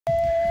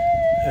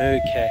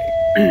Okay.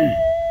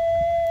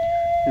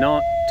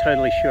 Not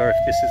totally sure if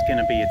this is going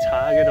to be a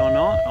target or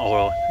not,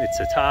 or it's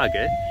a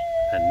target,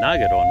 a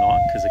nugget or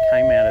not, because it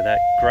came out of that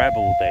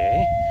gravel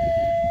there,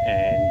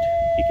 and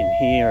you can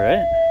hear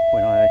it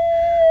when I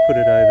put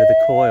it over the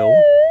coil.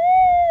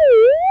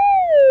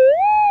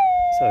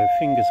 So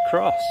fingers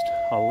crossed,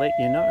 I'll let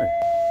you know.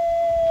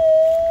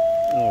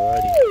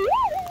 Alrighty,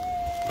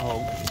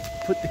 I'll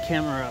put the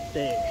camera up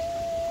there.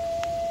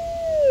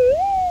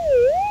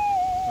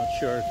 Not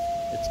sure if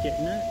it's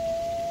getting it,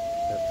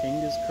 but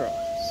fingers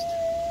crossed.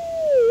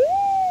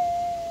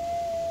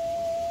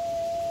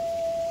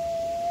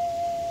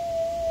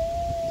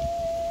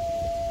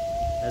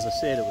 As I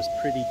said, it was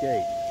pretty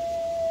deep.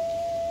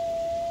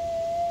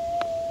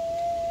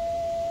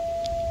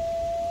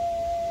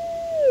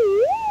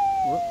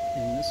 Whoop,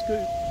 in the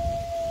scoop.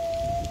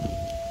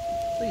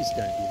 Please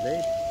don't be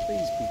lead,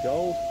 please be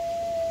gold.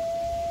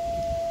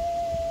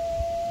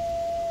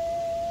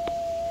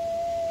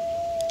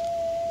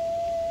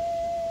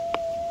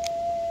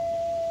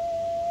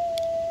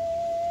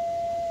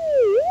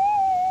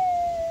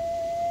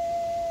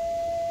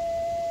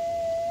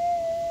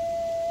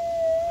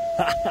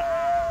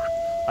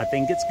 I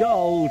think it's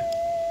gold.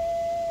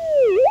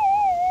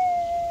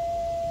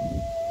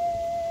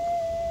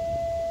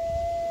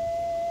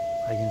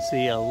 I can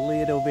see a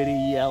little bit of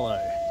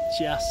yellow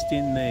just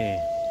in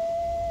there.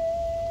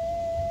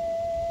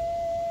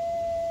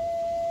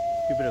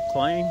 Give it a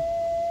clean.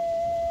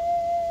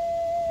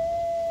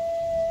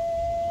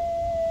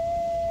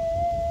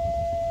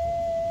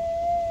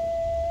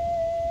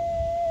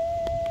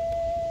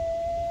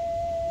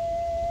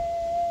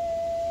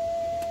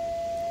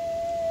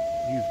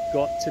 You've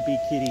got to be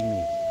kidding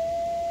me.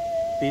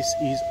 This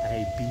is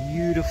a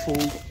beautiful,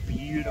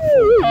 beautiful,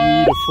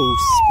 beautiful,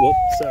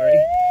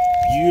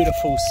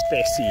 beautiful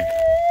specie.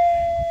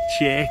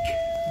 Check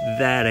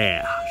that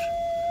out.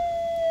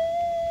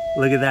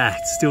 Look at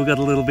that, still got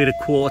a little bit of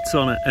quartz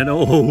on it, and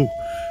oh,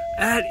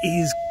 that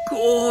is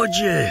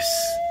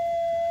gorgeous.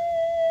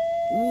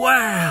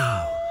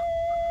 Wow.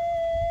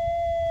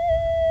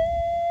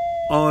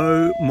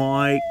 Oh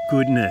my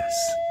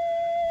goodness.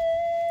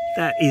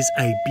 That is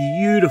a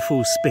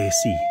beautiful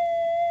specie.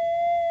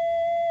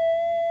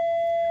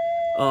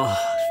 Oh,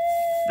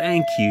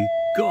 thank you,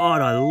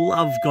 God, I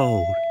love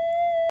gold.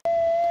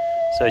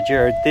 So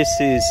Jared,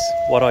 this is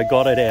what I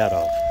got it out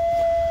of.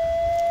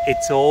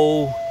 It's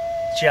all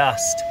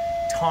just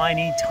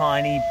tiny,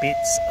 tiny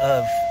bits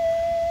of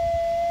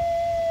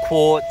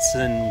quartz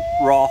and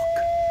rock,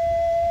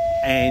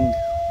 and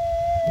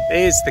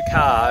there's the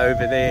car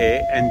over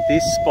there, and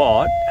this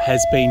spot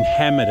has been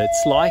hammered.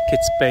 It's like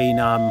it's been,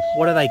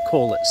 what do they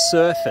call it,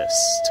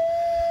 surfaced.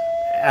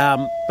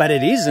 But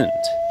it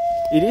isn't.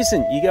 It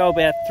isn't. You go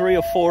about 3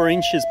 or 4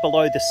 inches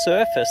below the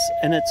surface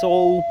and it's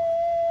all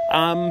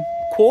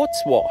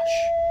quartz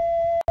wash.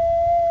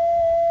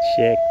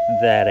 Check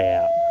that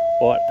out.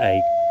 What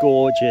a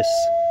gorgeous,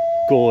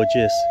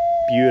 gorgeous,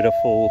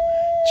 beautiful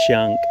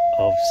chunk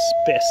of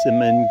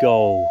specimen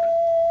gold.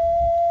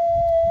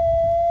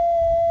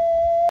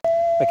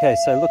 Okay,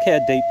 so look how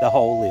deep the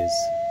hole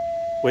is.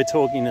 We're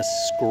talking a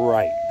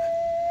scrape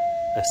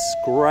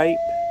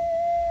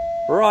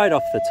right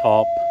off the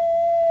top,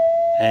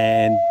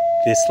 and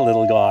this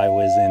little guy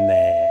was in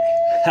there.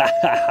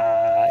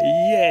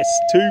 Yes,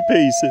 2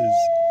 pieces.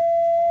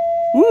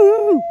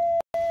 Woo!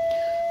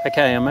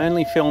 Okay, I'm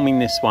only filming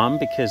this one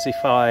because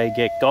if I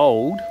get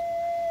gold,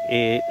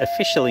 it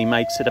officially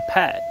makes it a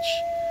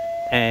patch,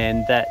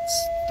 and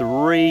that's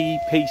 3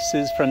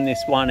 pieces from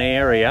this one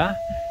area,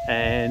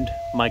 and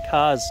my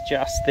car's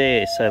just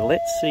there, so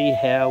let's see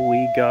how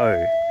we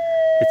go.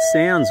 It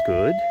sounds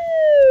good.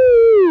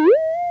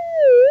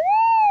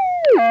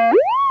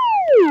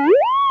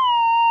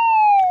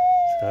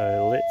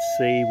 So let's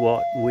see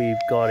what we've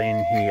got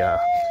in here.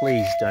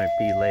 Please don't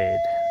be lead.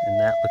 And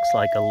that looks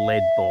like a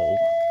lead ball.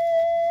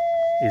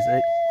 Is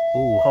it?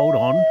 Oh, hold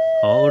on,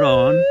 hold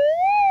on.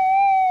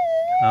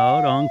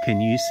 Hold on, can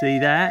you see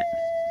that?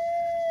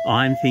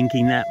 I'm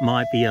thinking that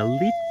might be a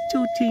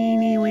little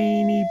teeny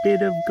weeny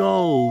bit of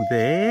gold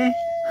there.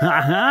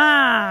 Ha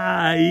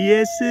ha!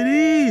 Yes it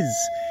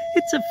is!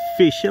 It's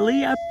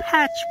officially a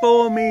patch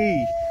for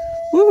me!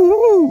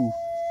 Woohoo!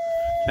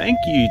 Thank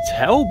you,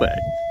 Talbot.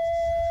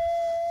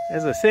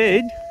 As I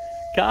said,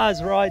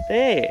 car's right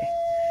there.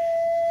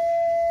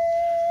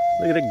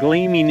 Look at it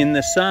gleaming in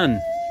the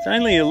sun. It's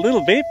only a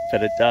little bit,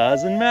 but it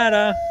doesn't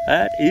matter.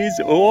 That is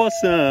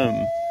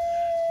awesome.